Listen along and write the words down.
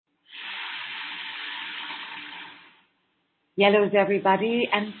Yellows, everybody,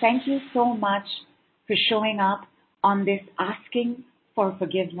 and thank you so much for showing up on this asking for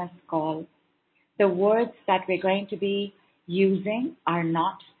forgiveness call. The words that we're going to be using are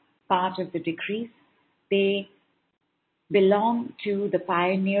not part of the decrees. They belong to the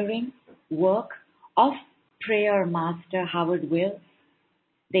pioneering work of prayer master Howard Wills.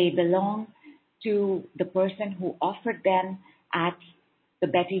 They belong to the person who offered them at the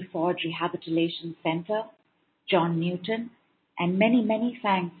Betty Ford Rehabilitation Center, John Newton, and many, many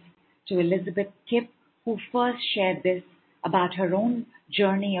thanks to Elizabeth Kipp, who first shared this about her own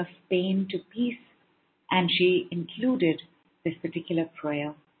journey of pain to peace, and she included this particular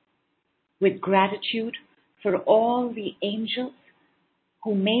prayer. With gratitude for all the angels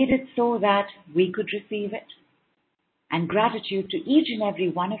who made it so that we could receive it, and gratitude to each and every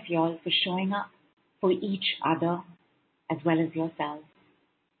one of y'all for showing up for each other as well as yourselves.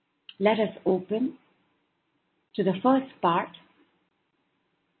 Let us open to the first part.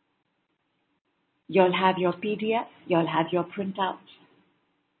 You'll have your PDF, you'll have your printouts.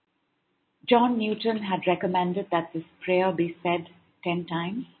 John Newton had recommended that this prayer be said 10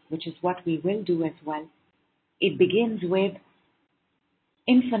 times, which is what we will do as well. It begins with,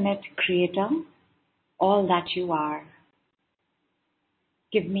 Infinite Creator, all that you are.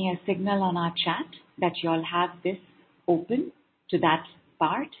 Give me a signal on our chat that you'll have this open to that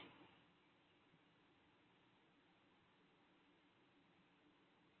part.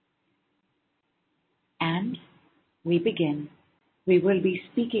 And we begin. We will be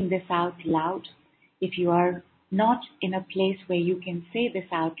speaking this out loud. If you are not in a place where you can say this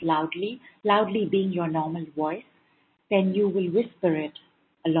out loudly being your normal voice, then you will whisper it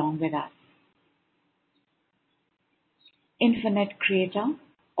along with us. Infinite Creator,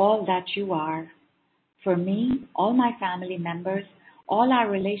 all that you are. For me, all my family members, all our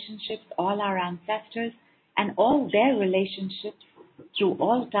relationships, all our ancestors, and all their relationships through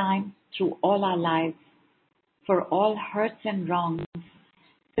all time, through all our lives. For all hurts and wrongs,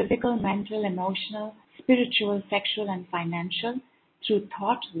 physical, mental, emotional, spiritual, sexual, and financial, through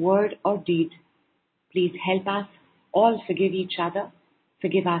thought, word, or deed. Please help us all forgive each other,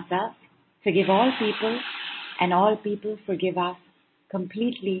 forgive ourselves, forgive all people, and all people forgive us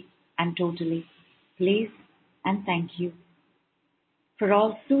completely and totally. Please and thank you. For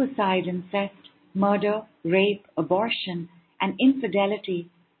all suicide, incest, murder, rape, abortion, and infidelity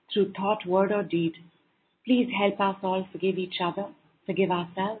through thought, word, or deed. Please help us all forgive each other, forgive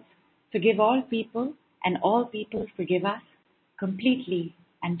ourselves, forgive all people, and all people forgive us completely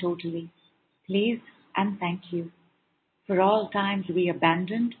and totally. Please and thank you. For all times we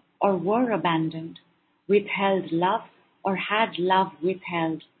abandoned or were abandoned, withheld love or had love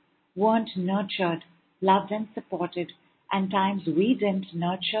withheld, weren't nurtured, loved and supported, and times we didn't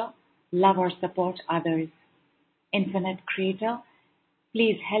nurture, love or support others. Infinite Creator,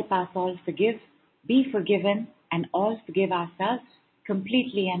 please help us all forgive, be forgiven, and all forgive ourselves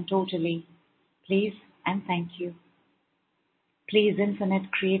completely and totally. Please and thank you. Please,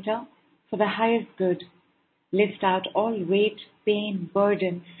 Infinite Creator, for the highest good, lift out all weight, pain,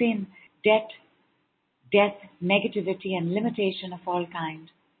 burden, sin, death, negativity, and limitation of all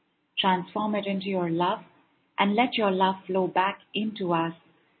kind. Transform it into your love, and let your love flow back into us,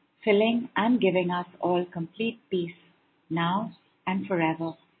 filling and giving us all complete peace, now and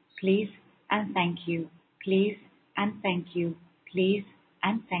forever. Please and thank you. Please and thank you. Please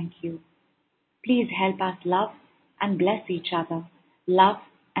and thank you. Please help us love and bless each other, love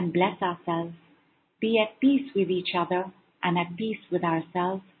and bless ourselves, be at peace with each other and at peace with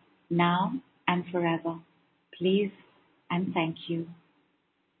ourselves, now and forever. Please and thank you.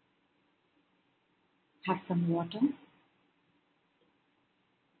 Have some water.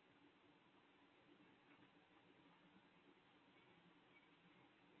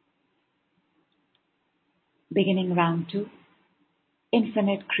 Beginning round 2.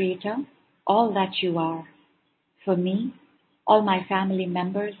 Infinite Creator, all that you are. For me, all my family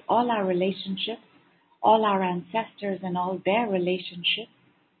members, all our relationships, all our ancestors and all their relationships,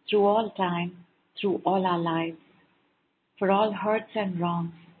 through all time, through all our lives. For all hurts and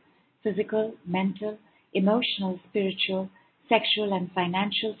wrongs, physical, mental, emotional, spiritual, sexual, and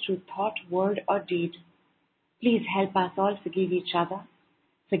financial, through thought, word, or deed. Please help us all forgive each other,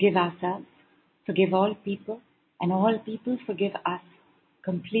 forgive ourselves, forgive all people, and all people forgive us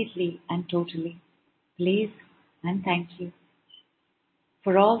completely and totally. Please and thank you.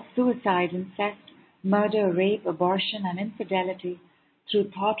 For all suicide, incest, murder, rape, abortion, and infidelity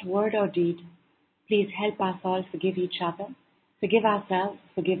through thought, word, or deed, please help us all forgive each other, forgive ourselves,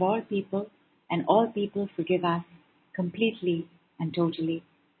 forgive all people, and all people forgive us completely and totally.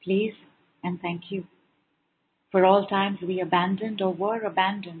 Please and thank you. For all times we abandoned or were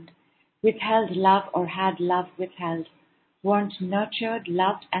abandoned, withheld love or had love withheld, weren't nurtured,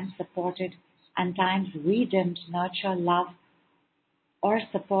 loved, and supported, and times we didn't nurture, love, or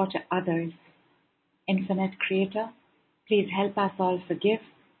support others. Infinite Creator, please help us all forgive,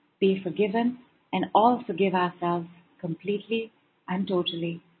 be forgiven, and all forgive ourselves completely and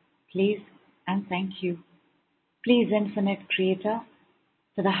totally. Please and thank you. Please, Infinite Creator,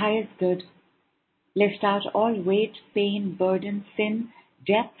 for the highest good, lift out all weight, pain, burden, sin,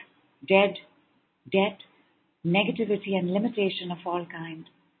 death, dead, debt, negativity, and limitation of all kind.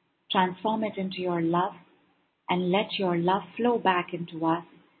 Transform it into your love and let your love flow back into us,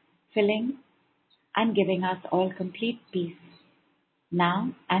 filling and giving us all complete peace,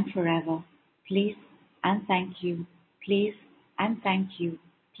 now and forever. Please and thank you. Please and thank you.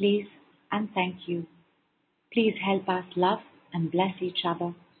 Please and thank you. Please help us love and bless each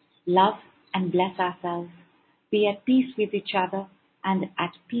other, love and bless ourselves, be at peace with each other and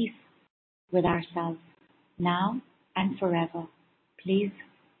at peace with ourselves, now and forever. Please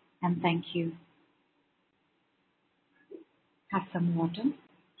and thank you. Have some water.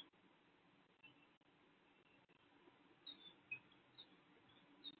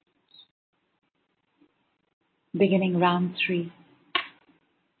 Beginning round 3.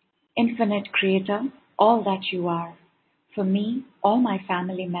 Infinite Creator, all that you are. For me, all my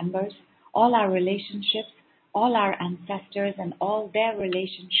family members, all our relationships, all our ancestors and all their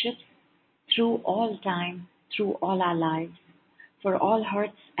relationships through all time, through all our lives. For all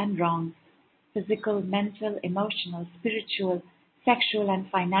hurts and wrongs, physical, mental, emotional, spiritual, sexual and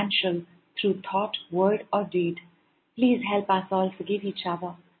financial, through thought, word or deed. Please help us all forgive each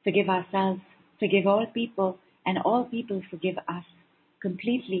other, forgive ourselves, forgive all people, and all people forgive us,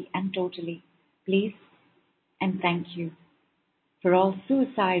 completely and totally. Please and thank you. For all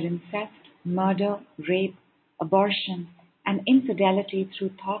suicide, incest, murder, rape, abortion, and infidelity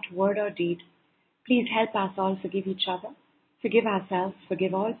through thought, word or deed. Please help us all forgive each other, forgive ourselves,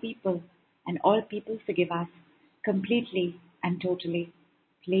 forgive all people, and all people forgive us, completely and totally.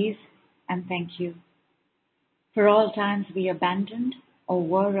 Please and thank you. For all times we abandoned or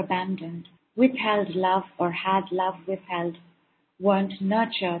were abandoned, withheld love or had love withheld, weren't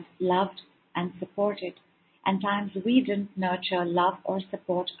nurtured, loved, and supported, and times we didn't nurture, love, or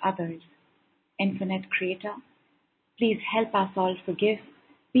support others. Infinite Creator, please help us all forgive,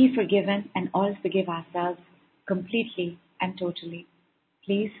 be forgiven, and all forgive ourselves completely and totally.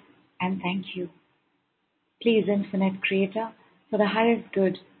 Please and thank you. Please, Infinite Creator, for the highest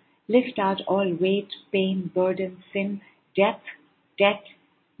good, lift out all weight, pain, burden, sin, death, debt,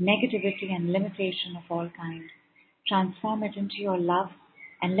 negativity, and limitation of all kind. Transform it into your love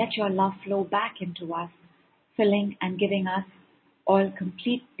and let your love flow back into us, filling and giving us all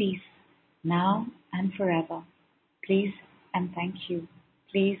complete peace, now and forever. Please and thank you.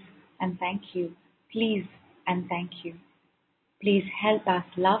 Please and thank you. Please and thank you. Please help us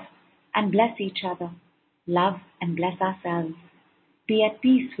love and bless each other, love and bless ourselves, be at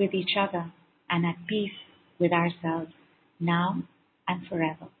peace with each other and at peace with ourselves, now and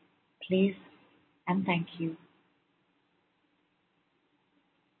forever. Please and thank you.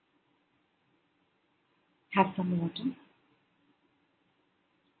 Have some water.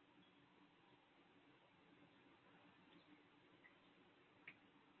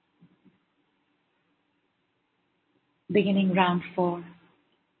 Beginning round 4.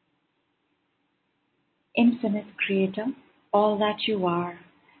 Infinite Creator, all that you are.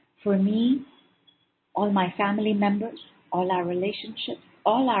 For me, all my family members, all our relationships,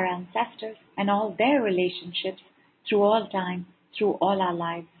 all our ancestors, and all their relationships through all time, through all our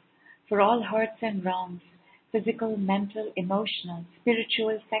lives. For all hurts and wrongs, physical, mental, emotional,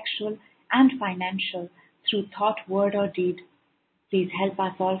 spiritual, sexual, and financial, through thought, word, or deed. Please help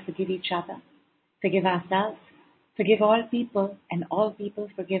us all forgive each other, forgive ourselves, forgive all people, and all people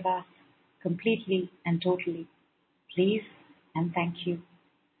forgive us, completely and totally. Please and thank you.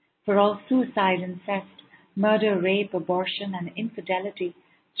 For all suicide, incest, murder, rape, abortion, and infidelity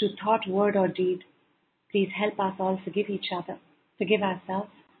through thought, word, or deed, please help us all forgive each other, forgive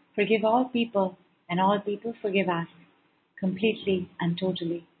ourselves, forgive all people, and all people forgive us, completely and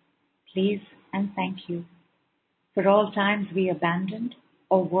totally. Please and thank you. For all times we abandoned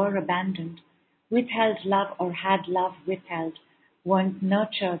or were abandoned, withheld love or had love withheld, weren't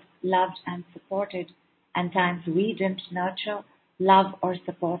nurtured, loved, and supported, and times we didn't nurture, love, or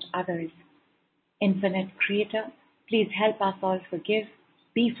support others. Infinite Creator, please help us all forgive,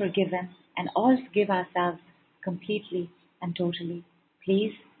 be forgiven, and all forgive ourselves completely and totally.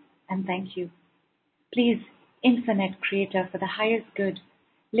 Please and thank you. Please, Infinite Creator, for the highest good,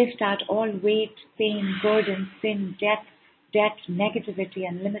 Lift out all weight, pain, burden, sin, debt, negativity,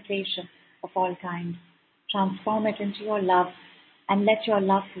 and limitation of all kinds. Transform it into your love and let your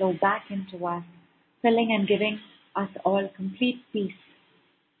love flow back into us, filling and giving us all complete peace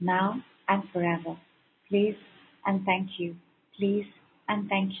now and forever. Please and thank you. Please and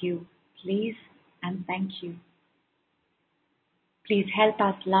thank you. Please and thank you. Please help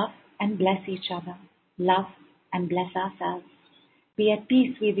us love and bless each other. Love and bless ourselves. Be at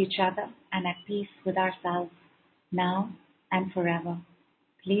peace with each other and at peace with ourselves, now and forever.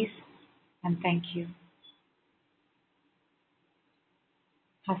 Please and thank you.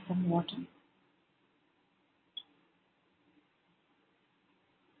 Have some water.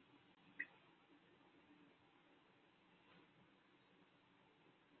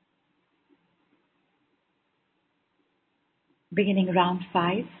 Beginning round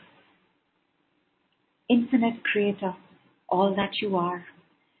 5. Infinite Creator, all that you are.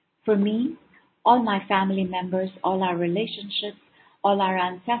 For me, all my family members, all our relationships, all our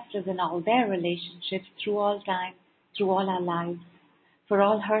ancestors and all their relationships through all time, through all our lives. For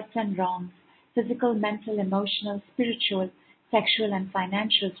all hurts and wrongs, physical, mental, emotional, spiritual, sexual and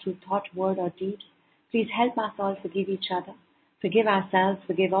financial through thought, word or deed. Please help us all forgive each other, forgive ourselves,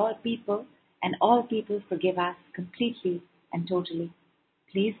 forgive all people, and all people forgive us completely and totally.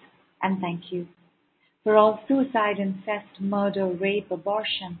 Please and thank you. For all suicide, incest, murder, rape,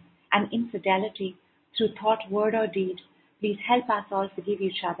 abortion, and infidelity through thought, word, or deed, please help us all forgive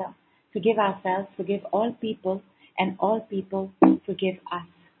each other, forgive ourselves, forgive all people, and all people forgive us.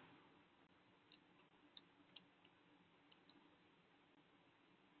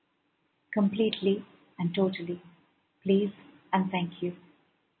 Completely and totally. Please and thank you.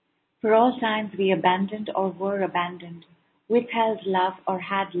 For all times we abandoned or were abandoned, withheld love or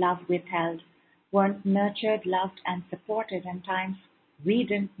had love withheld, weren't nurtured, loved, and supported, and times we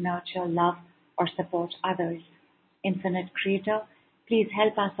didn't nurture, love, or support others. Infinite Creator, please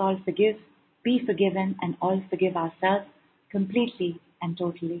help us all forgive, be forgiven, and all forgive ourselves completely and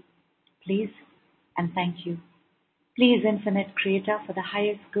totally. Please and thank you. Please, Infinite Creator, for the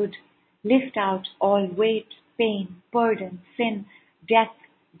highest good, lift out all weight, pain, burden, sin,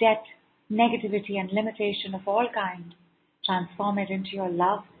 debt, negativity, and limitation of all kinds. Transform it into your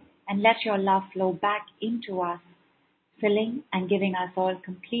love and let your love flow back into us, filling and giving us all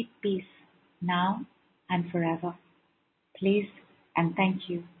complete peace now and forever. Please and thank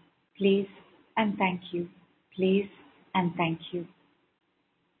you. Please and thank you. Please and thank you.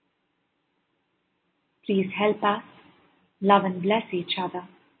 Please help us love and bless each other,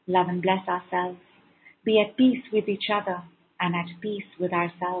 love and bless ourselves, be at peace with each other and at peace with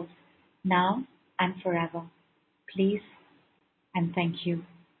ourselves, now and forever. Please and thank you.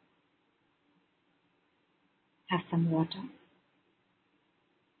 Have some water.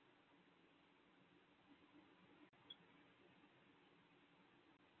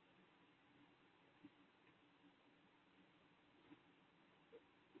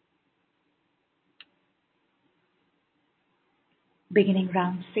 Beginning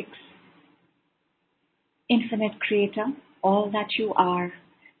round 6. Infinite Creator, all that you are.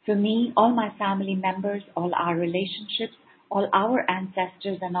 For me, all my family members, all our relationships, all our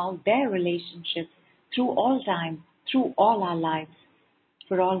ancestors and all their relationships through all time, through all our lives.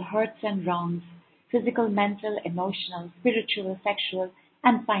 For all hurts and wrongs, physical, mental, emotional, spiritual, sexual,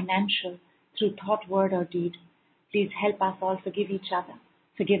 and financial, through thought, word, or deed. Please help us all forgive each other,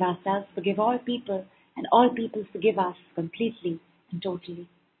 forgive ourselves, forgive all people, and all people forgive us completely and totally.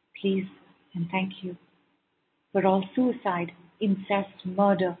 Please and thank you. For all suicide, incest,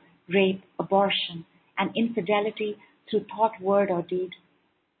 murder, rape, abortion, and infidelity through thought, word, or deed.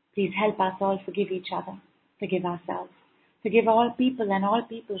 Please help us all forgive each other, forgive ourselves, forgive all people, and all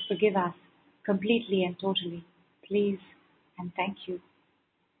people forgive us completely and totally. Please and thank you.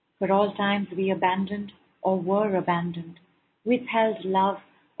 For all times we abandoned or were abandoned, withheld love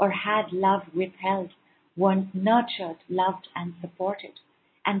or had love withheld, weren't nurtured, loved, and supported,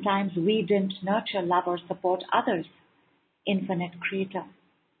 and times we didn't nurture, love, or support others. Infinite Creator,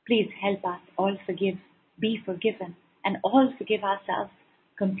 please help us all forgive, be forgiven, and all forgive ourselves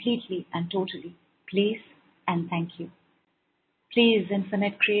completely and totally. Please and thank you. Please,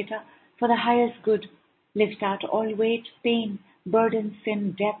 Infinite Creator, for the highest good, lift out all weight, pain, burden,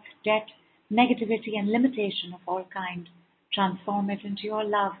 sin, debt, negativity, and limitation of all kind. Transform it into your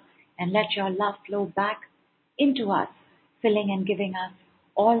love and let your love flow back into us, filling and giving us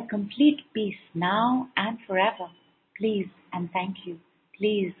all complete peace now and forever. Please and thank you.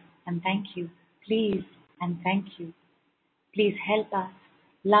 Please and thank you. Please and thank you. Please help us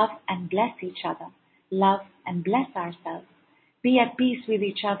love and bless each other, love and bless ourselves, Be at peace with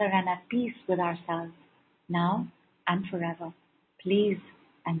each other and at peace with ourselves, now and forever. Please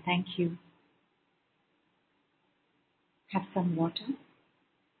and thank you. Have some water.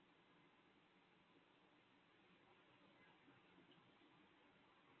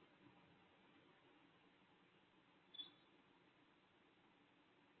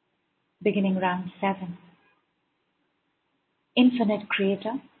 Beginning round 7. Infinite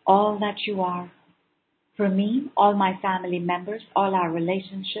Creator, all that you are. For me, all my family members, all our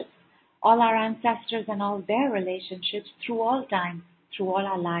relationships, all our ancestors and all their relationships through all time, through all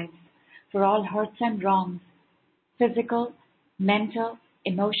our lives, for all hurts and wrongs, physical, mental,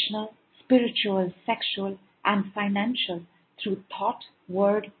 emotional, spiritual, sexual, and financial, through thought,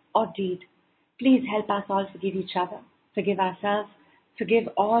 word, or deed. Please help us all forgive each other, forgive ourselves, forgive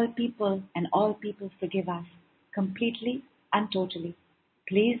all people, and all people forgive us, completely and totally.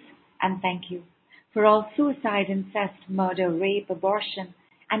 Please and thank you. For all suicide, incest, murder, rape, abortion,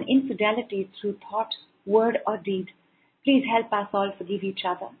 and infidelity through thought, word, or deed, please help us all forgive each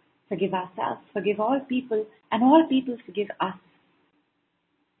other, forgive ourselves, forgive all people, and all people forgive us,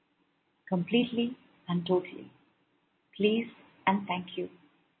 completely and totally. Please and thank you.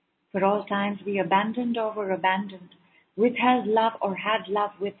 For all times we abandoned or were abandoned, withheld love or had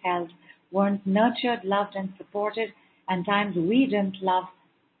love withheld, weren't nurtured, loved, and supported, and times we didn't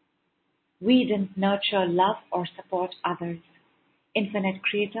nurture, love, or support others. Infinite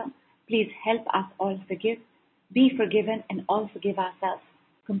Creator, please help us all forgive, be forgiven, and all forgive ourselves,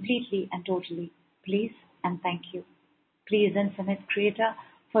 completely and totally. Please and thank you. Please, Infinite Creator,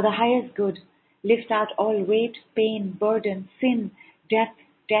 for the highest good, lift out all weight, pain, burden, sin, death,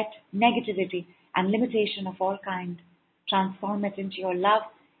 debt, negativity, and limitation of all kind. Transform it into your love,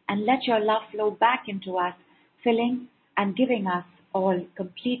 and let your love flow back into us, filling and giving us all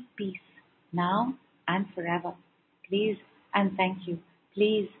complete peace, now and forever. Please and thank you.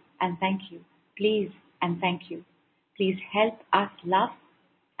 Please and thank you. Please and thank you. Please help us love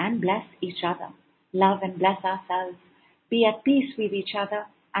and bless each other, love and bless ourselves, be at peace with each other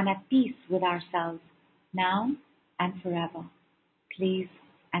and at peace with ourselves, now and forever. Please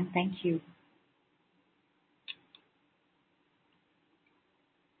and thank you.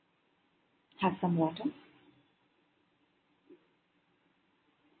 Have some water.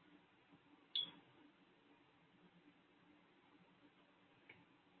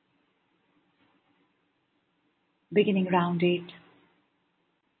 Beginning round 8.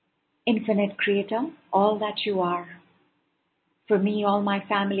 Infinite Creator, all that you are. For me, all my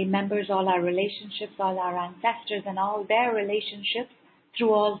family members, all our relationships, all our ancestors, and all their relationships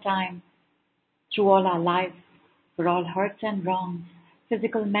through all time, through all our lives, for all hurts and wrongs,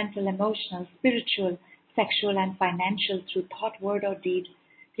 physical, mental, emotional, spiritual, sexual, and financial, through thought, word, or deed.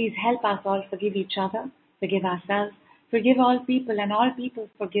 Please help us all forgive each other, forgive ourselves, forgive all people, and all people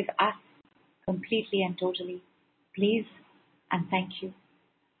forgive us, completely and totally. Please and thank you.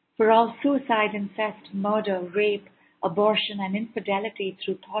 For all suicide, incest, murder, rape, abortion, and infidelity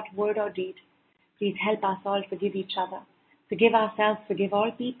through thought, word, or deed, please help us all forgive each other, forgive ourselves, forgive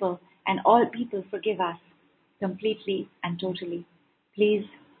all people, and all people forgive us, completely and totally. Please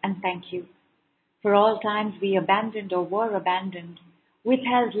and thank you. For all times we abandoned or were abandoned,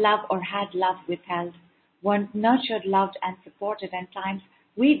 withheld love or had love withheld, weren't nurtured, loved, and supported, and times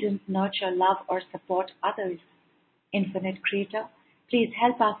we didn't nurture, love, or support others. Infinite Creator, please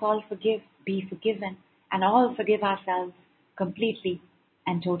help us all forgive, be forgiven, and all forgive ourselves, completely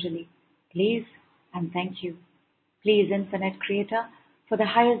and totally. Please and thank you. Please, Infinite Creator, for the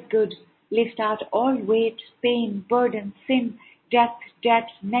highest good, lift out all weight, pain, burden, sin, death, debt,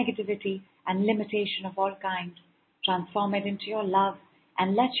 negativity, and limitation of all kind. Transform it into your love,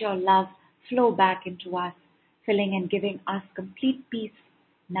 and let your love flow back into us, filling and giving us complete peace,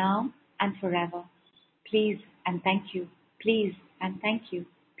 now and forever. Please and thank you. Please and thank you.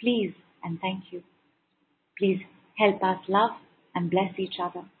 Please and thank you. Please help us love and bless each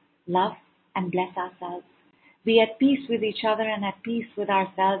other, love and bless ourselves. Be at peace with each other and at peace with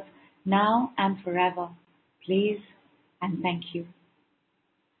ourselves, now and forever. Please and thank you.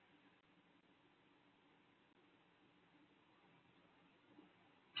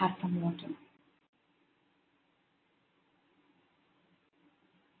 Have some water.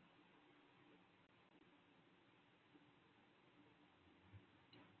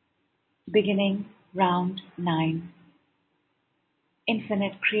 Beginning round 9.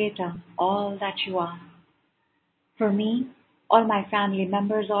 Infinite Creator, all that you are. For me, all my family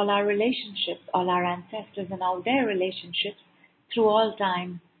members, all our relationships, all our ancestors, and all their relationships through all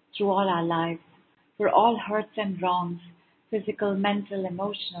time, through all our lives, for all hurts and wrongs, physical, mental,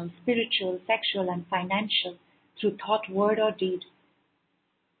 emotional, spiritual, sexual, and financial, through thought, word, or deed.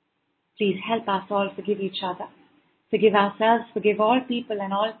 Please help us all forgive each other, forgive ourselves, forgive all people,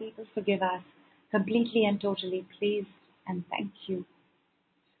 and all people forgive us completely and totally, please and thank you.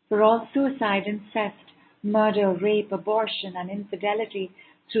 For all suicide, incest, murder, rape, abortion, and infidelity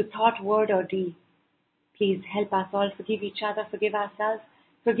through thought, word, or deed. Please help us all forgive each other, forgive ourselves,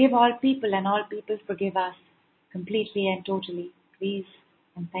 forgive all people, and all people forgive us completely and totally, please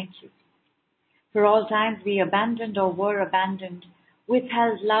and thank you. For all times we abandoned or were abandoned,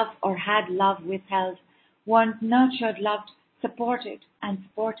 withheld love or had love withheld, weren't nurtured, loved, supported, and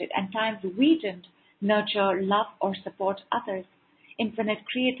times we didn't nurture, love, or support others. Infinite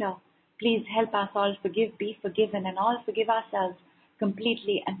Creator, please help us all forgive, be forgiven, and all forgive ourselves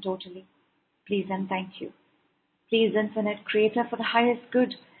completely and totally. Please and thank you. Please, Infinite Creator, for the highest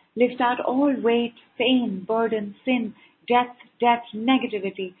good, lift out all weight, pain, burden, sin, death,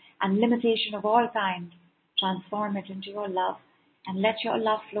 negativity, and limitation of all kinds. Transform it into your love, and let your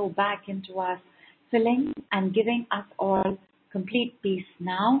love flow back into us, filling and giving us all complete peace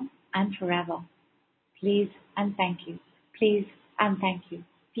now and forever. Please and thank you. Please and thank you.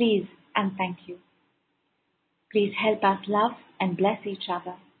 Please and thank you. Please help us love and bless each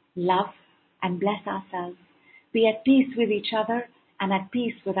other, love and bless ourselves. Be at peace with each other and at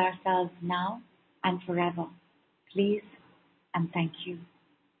peace with ourselves now and forever. Please and thank you.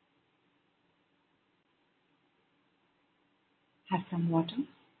 Have some water.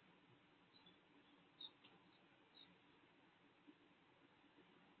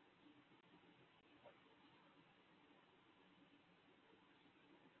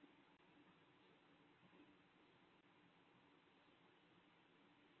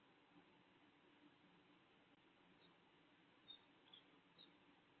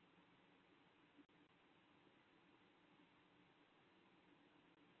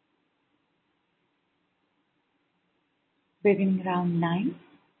 Beginning round 9.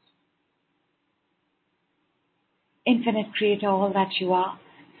 Infinite Creator, all that you are,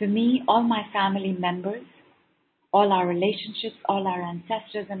 for me, all my family members, all our relationships, all our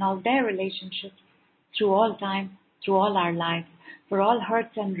ancestors, and all their relationships through all time, through all our lives, for all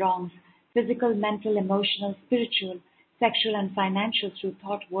hurts and wrongs, physical, mental, emotional, spiritual, sexual, and financial, through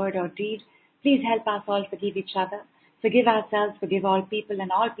thought, word, or deed. Please help us all forgive each other, forgive ourselves, forgive all people,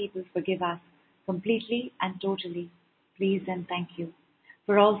 and all people forgive us completely and totally. Please and thank you.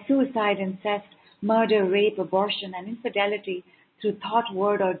 For all suicide, incest, murder, rape, abortion, and infidelity through thought,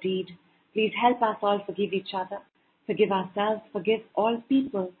 word, or deed, please help us all forgive each other, forgive ourselves, forgive all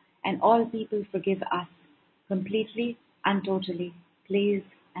people, and all people forgive us completely and totally. Please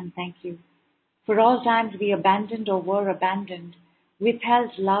and thank you. For all times we abandoned or were abandoned,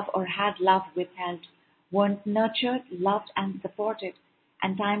 withheld love or had love withheld, weren't nurtured, loved, and supported,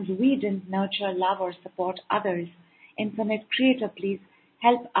 and times we didn't nurture, love, or support others. Infinite Creator, please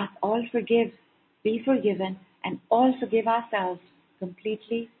help us all forgive, be forgiven, and all forgive ourselves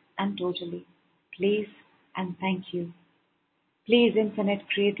completely and totally. Please and thank you. Please, Infinite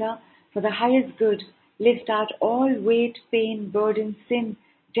Creator, for the highest good, lift out all weight, pain, burden, sin,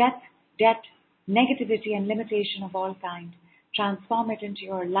 death, negativity, and limitation of all kind. Transform it into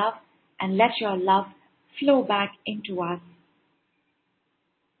your love, and let your love flow back into us,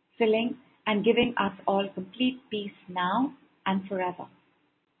 filling and giving us all complete peace now and forever.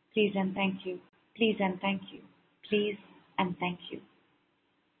 Please and thank you. Please and thank you. Please and thank you.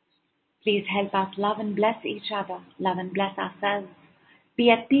 Please help us love and bless each other, love and bless ourselves.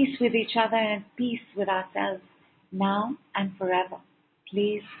 Be at peace with each other and at peace with ourselves now and forever.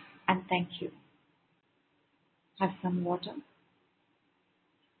 Please and thank you. Have some water.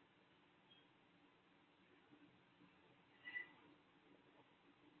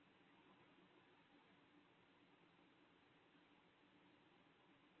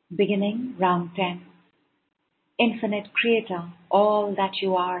 Beginning round 10. Infinite Creator, all that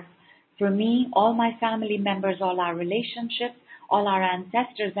you are, for me, all my family members, all our relationships, all our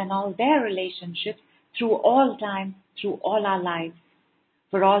ancestors, and all their relationships through all time, through all our lives,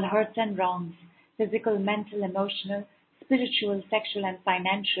 for all hurts and wrongs, physical, mental, emotional, spiritual, sexual, and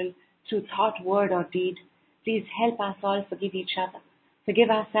financial, through thought, word, or deed. Please help us all forgive each other, forgive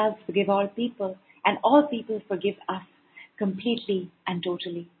ourselves, forgive all people, and all people forgive us completely and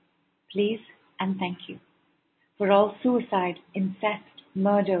totally. Please and thank you. For all suicide, incest,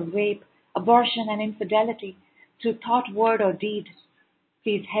 murder, rape, abortion, and infidelity through thought, word, or deed,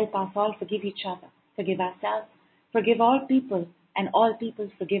 please help us all forgive each other, forgive ourselves, forgive all people, and all people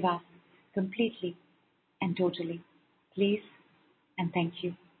forgive us completely and totally. Please and thank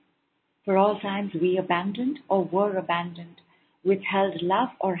you. For all times we abandoned or were abandoned, withheld love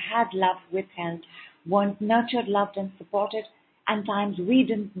or had love withheld, weren't nurtured, loved, and supported, and times we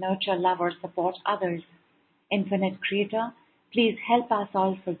didn't nurture, love, or support others. Infinite Creator, please help us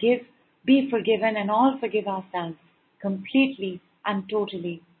all forgive, be forgiven, and all forgive ourselves completely and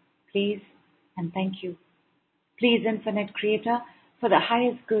totally. Please and thank you. Please, Infinite Creator, for the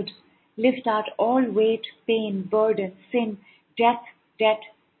highest good, lift out all weight, pain, burden, sin, death, debt,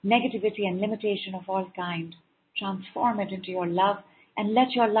 negativity, and limitation of all kind. Transform it into your love and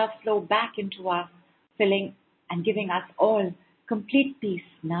let your love flow back into us, filling and giving us all complete peace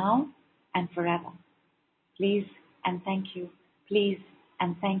now and forever. Please and thank you. Please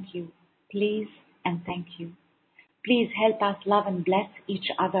and thank you. Please and thank you. Please help us love and bless each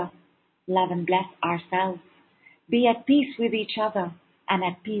other, love and bless ourselves. Be at peace with each other and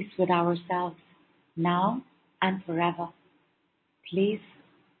at peace with ourselves, now and forever. Please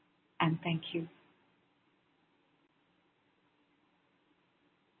and thank you.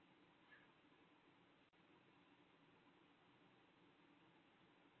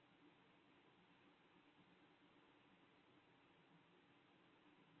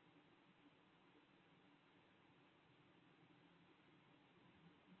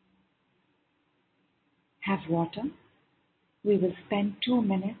 Have water. We will spend 2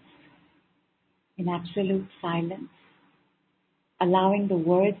 minutes in absolute silence, allowing the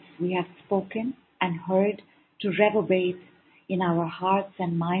words we have spoken and heard to reverberate in our hearts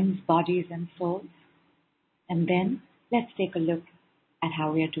and minds, bodies and souls. And then let's take a look at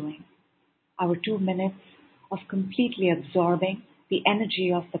how we are doing. Our 2 minutes of completely absorbing the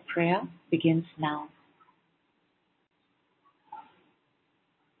energy of the prayer begins now.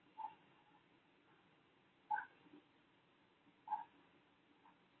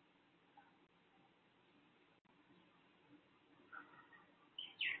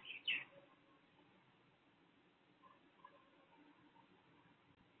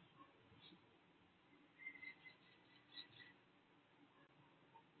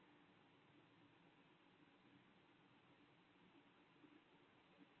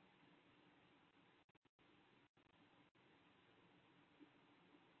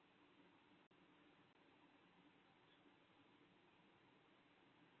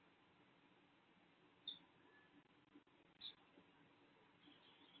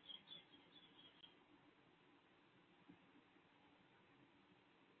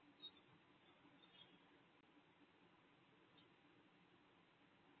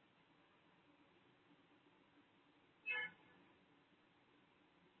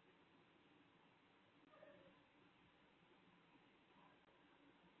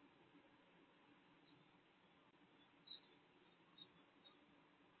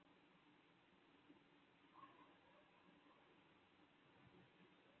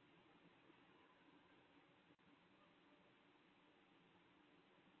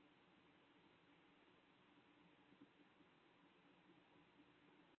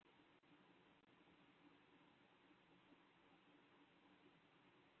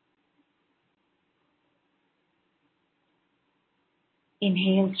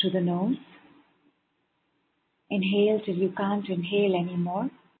 Inhale through the nose. Inhale till you can't inhale anymore.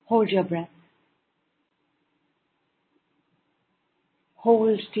 Hold your breath.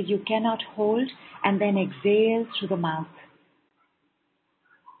 Hold till you cannot hold and then exhale through the mouth.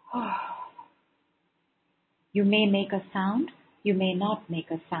 You may make a sound, you may not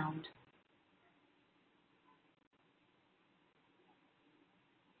make a sound.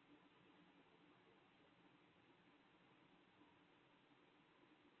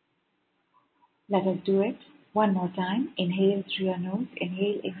 Let us do it one more time. Inhale through your nose.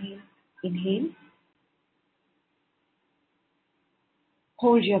 Inhale, inhale, inhale.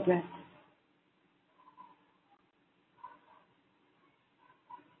 Hold your breath.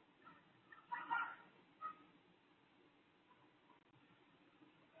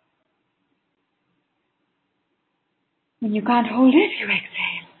 When you can't hold it, you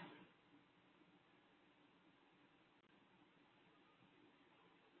exhale.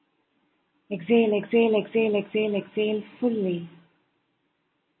 Exhale, exhale, exhale, exhale, exhale fully.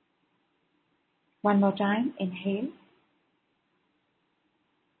 One more time. Inhale.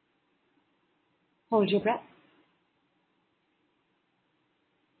 Hold your breath.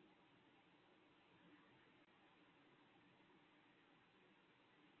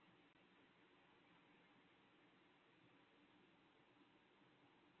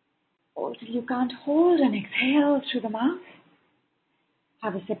 Hold till you can't hold and exhale through the mouth.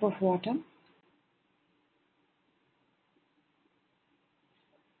 Have a sip of water.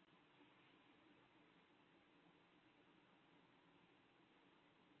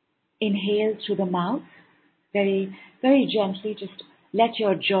 Inhale through the mouth. Very, very gently, just let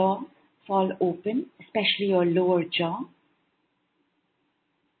your jaw fall open, especially your lower jaw.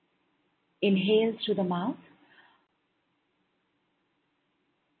 Inhale through the mouth.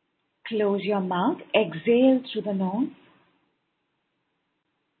 Close your mouth. Exhale through the nose.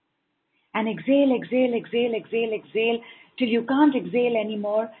 And exhale, exhale, exhale, exhale, exhale till you can't exhale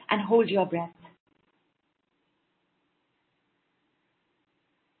anymore and hold your breath.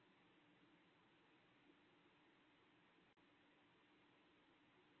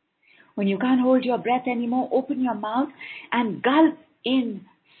 When you can't hold your breath anymore, open your mouth and gulp in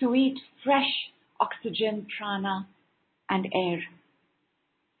sweet, fresh oxygen, prana, and air.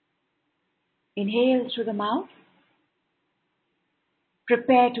 Inhale through the mouth.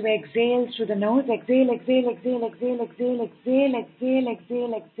 Prepare to exhale through the nose. Exhale, exhale, exhale, exhale, exhale, exhale, exhale,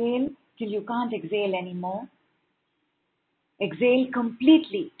 exhale, exhale, till you can't exhale anymore. Exhale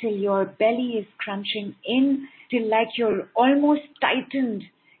completely till your belly is crunching in, till like you're almost tightened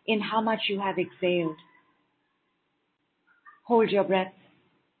in how much you have exhaled. Hold your breath.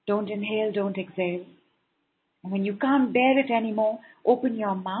 Don't inhale, don't exhale. And when you can't bear it anymore, open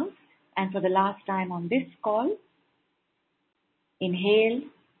your mouth. And for the last time on this call, inhale,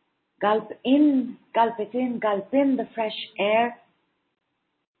 gulp in, gulp it in, gulp in the fresh air.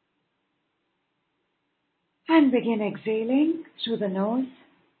 And begin exhaling through the nose.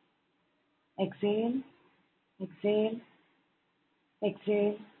 Exhale, exhale,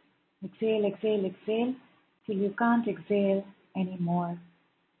 exhale, exhale, exhale, exhale, till you can't exhale anymore.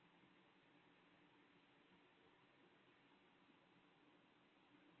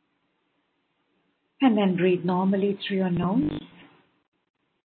 And then breathe normally through your nose.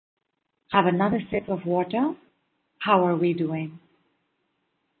 Have another sip of water. How are we doing?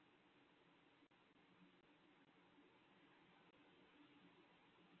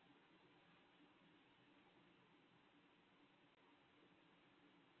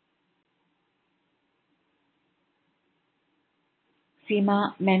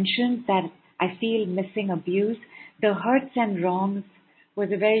 Seema mentioned that I feel missing abuse. The hurts and wrongs was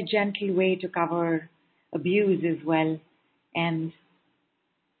a very gentle way to cover abuse as well. And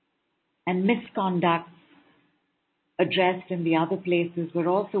misconduct addressed in the other places were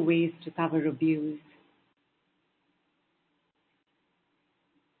also ways to cover abuse.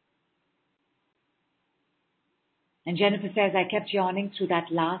 And Jennifer says, I kept yawning through that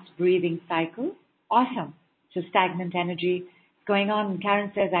last breathing cycle. Awesome. So stagnant energy going on. And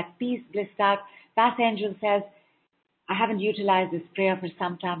Karen says, at peace, blissed out. Bath Angel says, I haven't utilized this prayer for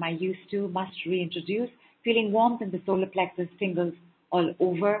some time. I used to, must reintroduce. Feeling warmth in the solar plexus, tingles all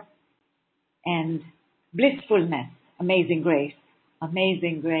over. And blissfulness, amazing grace.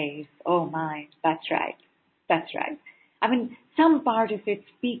 Amazing grace. Oh my, that's right. That's right. I mean, some part of it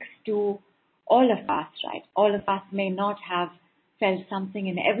speaks to all of us, right? All of us may not have felt something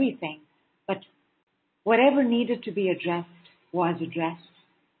in everything, but whatever needed to be addressed was addressed.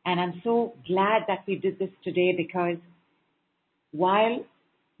 And I'm so glad that we did this today, because while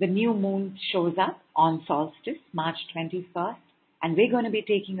the new moon shows up on solstice, March 21st, and we're going to be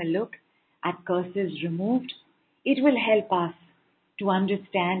taking a look at curses removed, it will help us to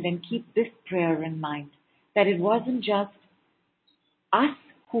understand and keep this prayer in mind, that it wasn't just us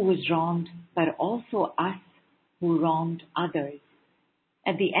who was wronged, but also us who wronged others.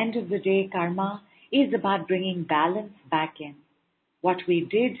 At the end of the day, karma is about bringing balance back in. What we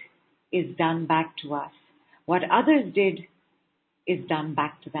did is done back to us. What others did is done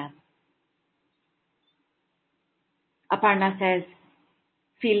back to them. Aparna says,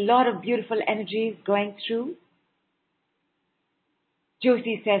 feel a lot of beautiful energies going through.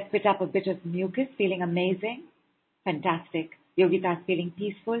 Josie says, spit up a bit of mucus, feeling amazing. Fantastic. Yogita's feeling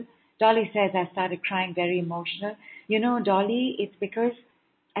peaceful. Dolly says, I started crying, very emotional. You know, Dolly, it's because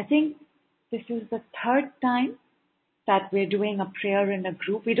I think this is the third time that we're doing a prayer in a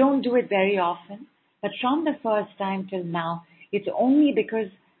group. We don't do it very often, but from the first time till now, it's only because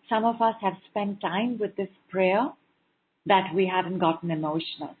some of us have spent time with this prayer that we haven't gotten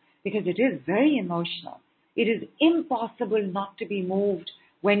emotional, because it is very emotional. It is impossible not to be moved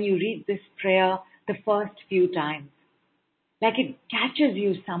when you read this prayer the first few times. Like it catches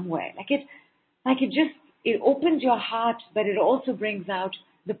you somewhere. It opens your heart, but it also brings out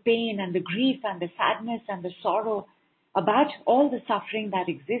the pain and the grief and the sadness and the sorrow about all the suffering that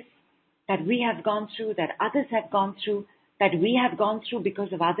exists, that we have gone through, that others have gone through, that we have gone through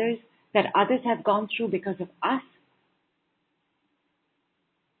because of others, that others have gone through because of us.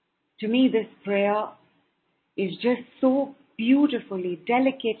 To me, this prayer is just so beautifully,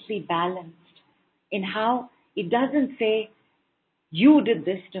 delicately balanced in how it doesn't say, you did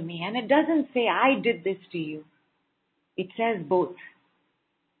this to me, and it doesn't say, I did this to you. It says both.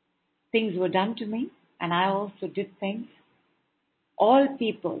 Things were done to me, and I also did things. All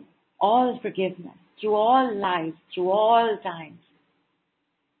people, all forgiveness, through all lives, through all times.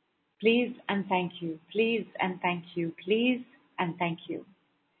 Please and thank you, please and thank you, please and thank you.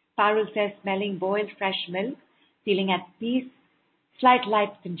 Parul says, smelling boiled fresh milk, feeling at peace, slight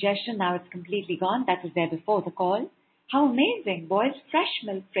light congestion, now it's completely gone. That was there before the call. How amazing, boiled fresh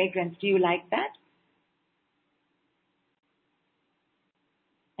milk fragrance. Do you like that?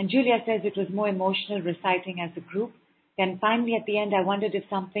 And Julia says it was more emotional reciting as a group. Then finally at the end, I wondered if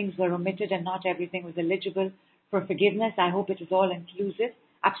some things were omitted and not everything was eligible for forgiveness. I hope it is all inclusive.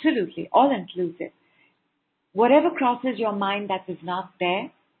 Absolutely, all inclusive. Whatever crosses your mind that is not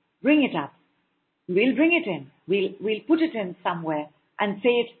there, bring it up. We'll bring it in. We'll put it in somewhere and say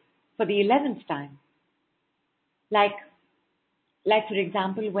it for the 11th time. Like for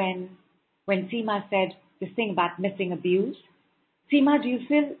example, when Seema said this thing about missing abuse. Seema, do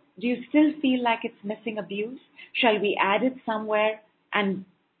you still feel like it's missing abuse? Shall we add it somewhere and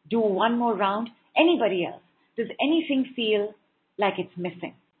do one more round? Anybody else? Does anything feel like it's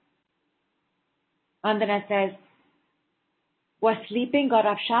missing? Vandana says, was sleeping, got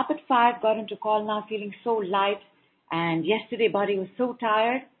up sharp at 5, got into call now feeling so light. And yesterday body was so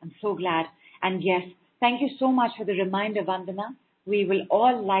tired. I'm so glad. And yes, thank you so much for the reminder, Vandana. We will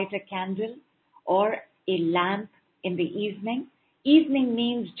all light a candle or a lamp in the evening. Evening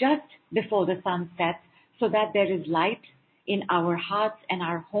means just before the sun sets, so that there is light in our hearts and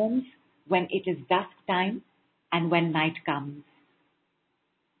our homes when it is dusk time and when night comes.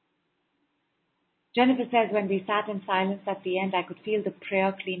 Jennifer says, when we sat in silence at the end, I could feel the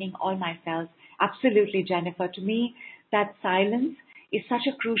prayer cleaning all my cells. Absolutely, Jennifer. To me, that silence is such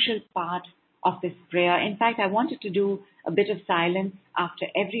a crucial part of this prayer. In fact, I wanted to do a bit of silence after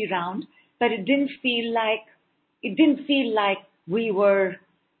every round, but it didn't feel like we were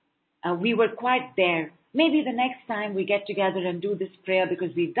quite there. Maybe the next time we get together and do this prayer,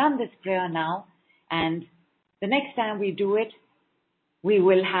 because we've done this prayer now, and the next time we do it, we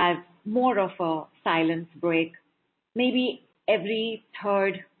will have more of a silence break, maybe every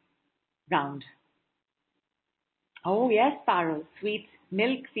third round. Oh yes, Parul, sweet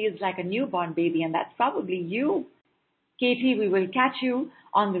milk feels like a newborn baby, and that's probably you. Katie, we will catch you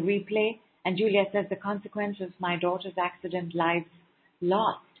on the replay. And Julia says, the consequence of my daughter's accident, lives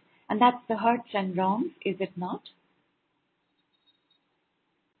lost. And that's the hurts and wrongs, is it not?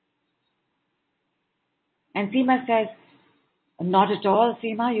 And Seema says, not at all,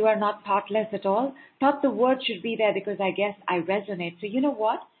 Seema, you are not thoughtless at all. Thought the word should be there because I guess I resonate. So you know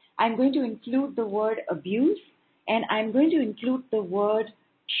what? I'm going to include the word abuse, and I'm going to include the word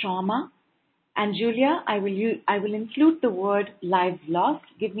trauma. And Julia, I will include the word lives lost.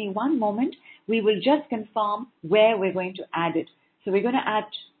 Give me one moment. We will just confirm where we're going to add it. So we're going to add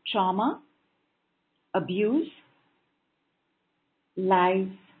trauma, abuse,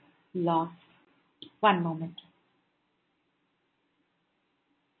 lives lost. One moment.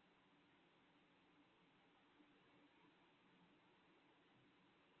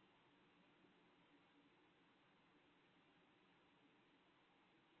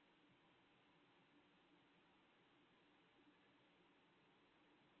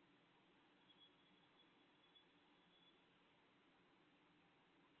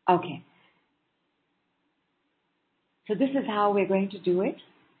 Okay. So this is how we're going to do it.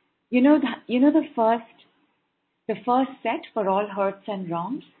 You know the first set for all hurts and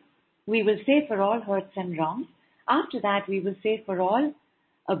wrongs. We will say for all hurts and wrongs. After that, we will say for all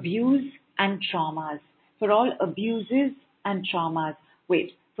abuse and traumas. For all abuses and traumas.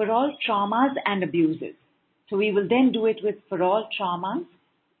 Wait, for all traumas and abuses. So we will then do it with for all traumas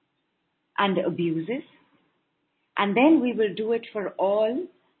and abuses. And then we will do it for all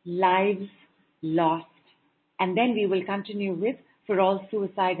lives lost. And then we will continue with for all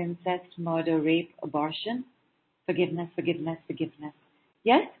suicide, incest, murder, rape, abortion, forgiveness, forgiveness, forgiveness.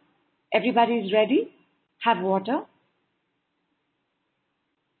 Yes? Everybody is ready? Have water?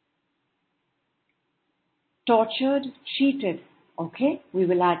 Tortured, cheated. Okay? We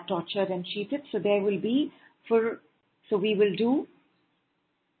will add tortured and cheated. So there will be so we will do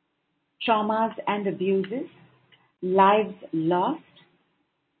traumas and abuses, lives lost,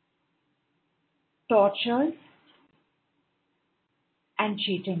 tortures, and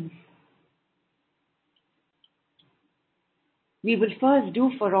cheating. We will first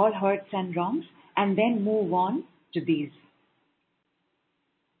do for all hurts and wrongs and then move on to these.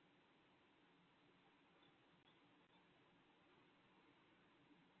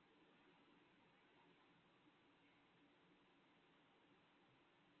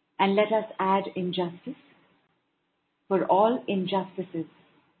 And let us add injustice for all injustices.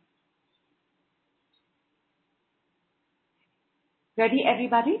 Ready,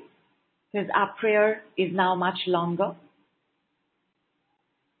 everybody? Because our prayer is now much longer.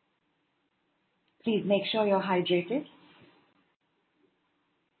 Please make sure you're hydrated.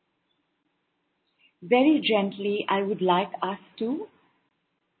 Very gently, I would like us to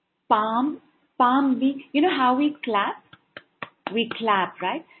palm me. You know how we clap? We clap,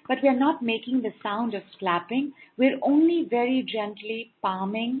 right? But we're not making the sound of clapping. We're only very gently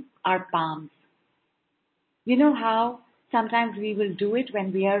palming our palms. You know how sometimes we will do it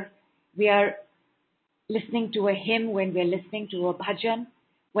when we are listening to a hymn, when we're listening to a bhajan,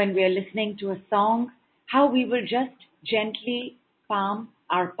 when we're listening to a song, how we will just gently palm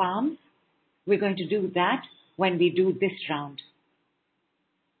our palms. We're going to do that when we do this round.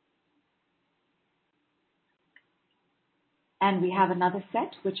 And we have another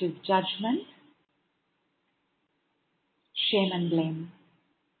set, which is judgment, shame and blame.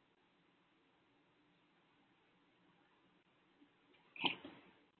 Okay.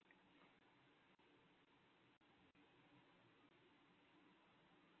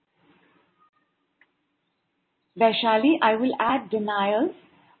 Vaishali, I will add denials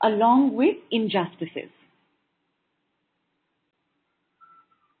along with injustices.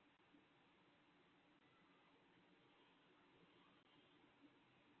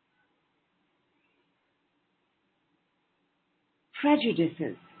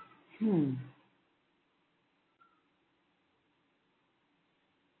 Prejudices.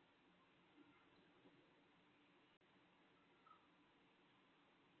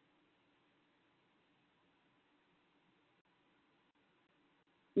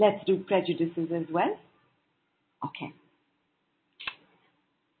 Let's do prejudices as well. Okay.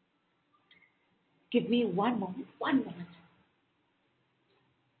 Give me one moment.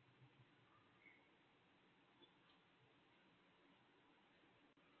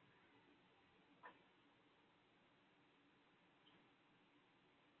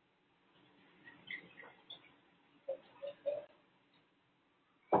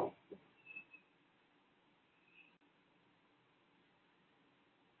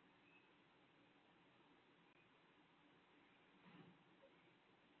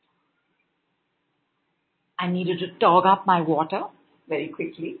 I needed to tog up my water very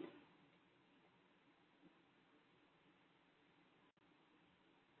quickly.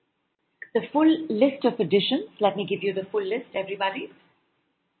 The full list of additions, let me give you the full list, everybody.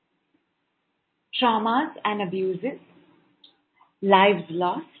 Traumas and abuses, lives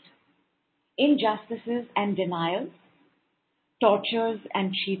lost, injustices and denials, tortures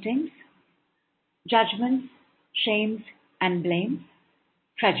and cheatings, judgments, shames and blames,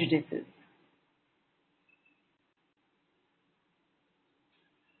 prejudices.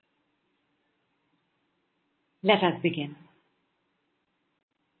 Let us begin.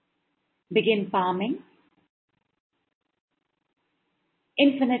 Begin palming.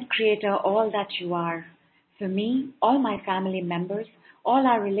 Infinite Creator, all that you are. For me, all my family members, all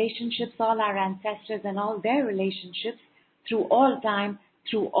our relationships, all our ancestors and all their relationships through all time,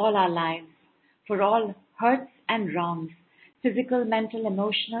 through all our lives. For all hurts and wrongs, physical, mental,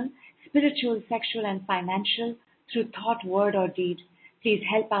 emotional, spiritual, sexual and financial, through thought, word or deed. Please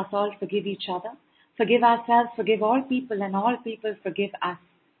help us all forgive each other. Forgive ourselves, forgive all people and all people forgive us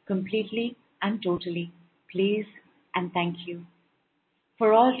completely and totally. Please and thank you.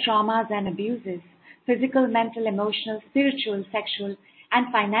 For all traumas and abuses, physical, mental, emotional, spiritual, sexual,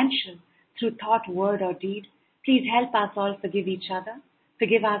 and financial, through thought, word, or deed, please help us all forgive each other,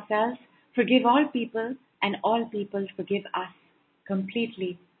 forgive ourselves, forgive all people, and all people forgive us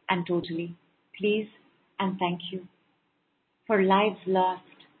completely and totally. Please and thank you. For lives lost,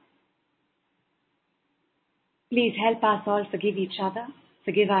 please help us all forgive each other,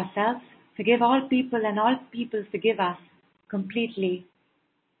 forgive ourselves, forgive all people, and all people forgive us completely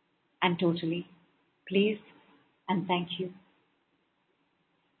and totally. Please and thank you.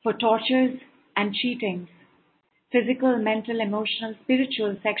 For tortures and cheatings, physical, mental, emotional,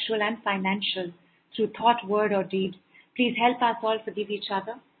 spiritual, sexual and financial, through thought, word or deed, please help us all forgive each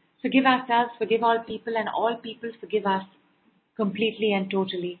other, forgive ourselves, forgive all people and all people forgive us completely and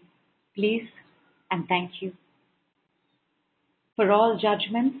totally. Please and thank you. For all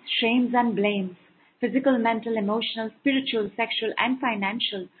judgments, shames and blames, physical, mental, emotional, spiritual, sexual and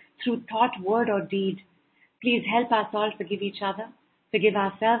financial, through thought, word or deed, please help us all forgive each other, forgive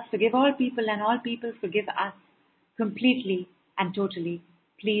ourselves, forgive all people and all people forgive us completely and totally.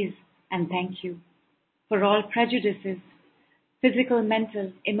 Please and thank you. For all prejudices, physical,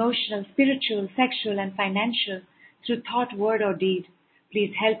 mental, emotional, spiritual, sexual and financial, through thought, word or deed,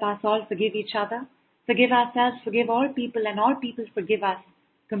 please help us all forgive each other, forgive ourselves, forgive all people and all people forgive us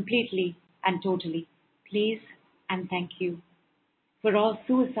completely and totally. Please and thank you. for all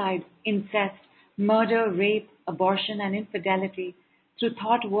suicide, incest, murder, rape, abortion, and infidelity through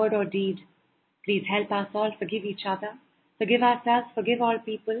thought, word, or deed. Please help us all forgive each other, forgive ourselves, forgive all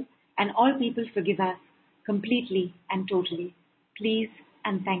people, and all people forgive us completely and totally. Please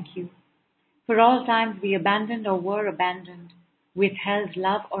and thank you. For all times we abandoned or were abandoned, withheld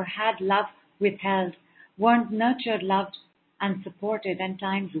love or had love withheld, weren't nurtured, loved, and supported, and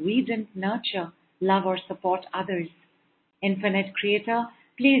times we didn't nurture, love, or support others. Infinite Creator,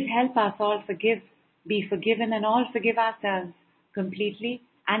 please help us all forgive, be forgiven, and all forgive ourselves completely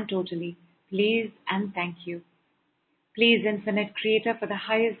and totally. Please and thank you. Please, Infinite Creator, for the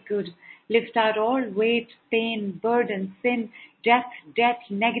highest good, lift out all weight, pain, burden, sin, death, debt,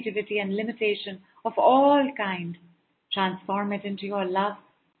 negativity, and limitation of all kind. Transform it into your love,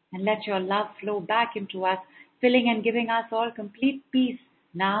 and let your love flow back into us, filling and giving us all complete peace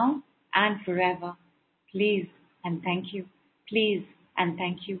now and forever. Please and thank you. Please and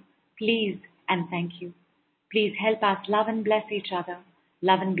thank you. Please and thank you. Please help us love and bless each other,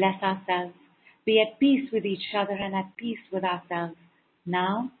 love and bless ourselves, be at peace with each other and at peace with ourselves,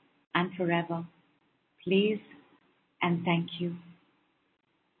 now and forever. Please and thank you.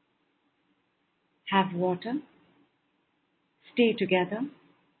 Have water. Stay together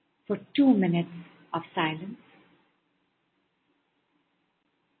for 2 minutes of silence.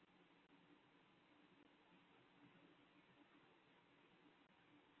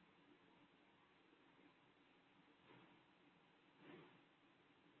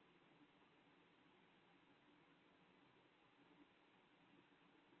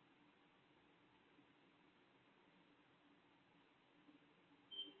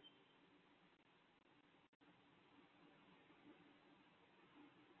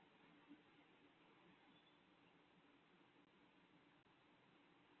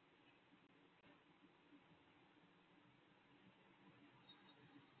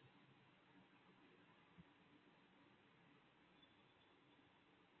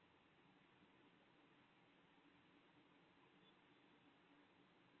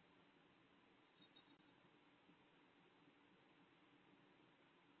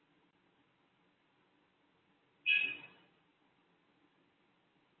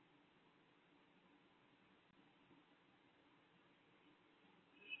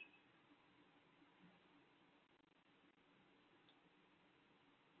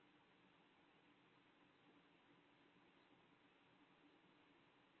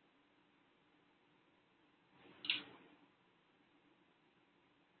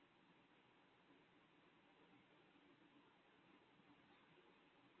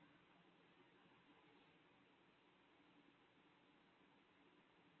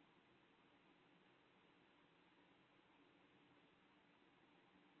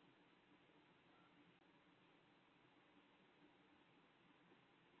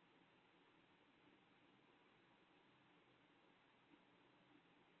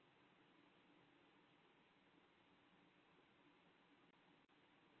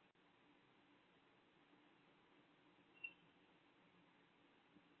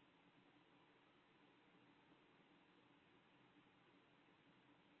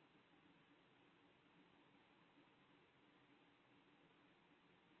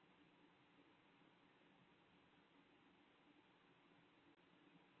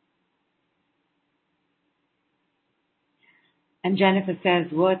 And Jennifer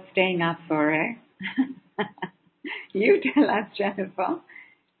says, worth staying up for, eh? You tell us, Jennifer.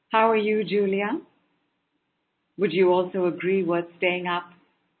 How are you, Julia? Would you also agree worth staying up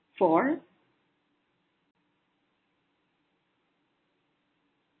for?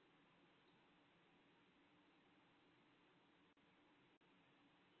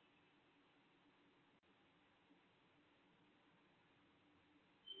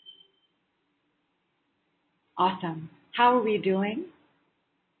 Awesome. How are we doing?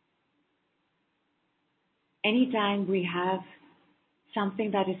 Anytime we have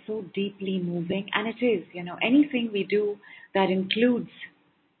something that is so deeply moving, and it is, anything we do that includes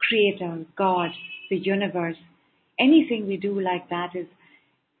Creator, God, the universe, anything we do like that is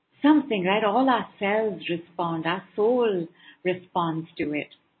something, right? All our cells respond, our soul responds to it.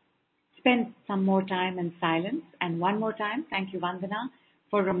 Spend some more time in silence. And one more time, thank you, Vandana,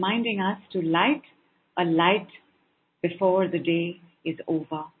 for reminding us to light a light before the day is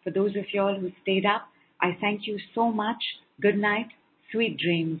over. For those of you all who stayed up, I thank you so much. Good night, sweet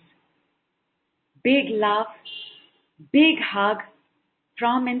dreams. Big love, big hug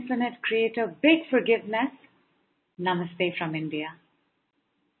from Infinite Creator, big forgiveness. Namaste from India.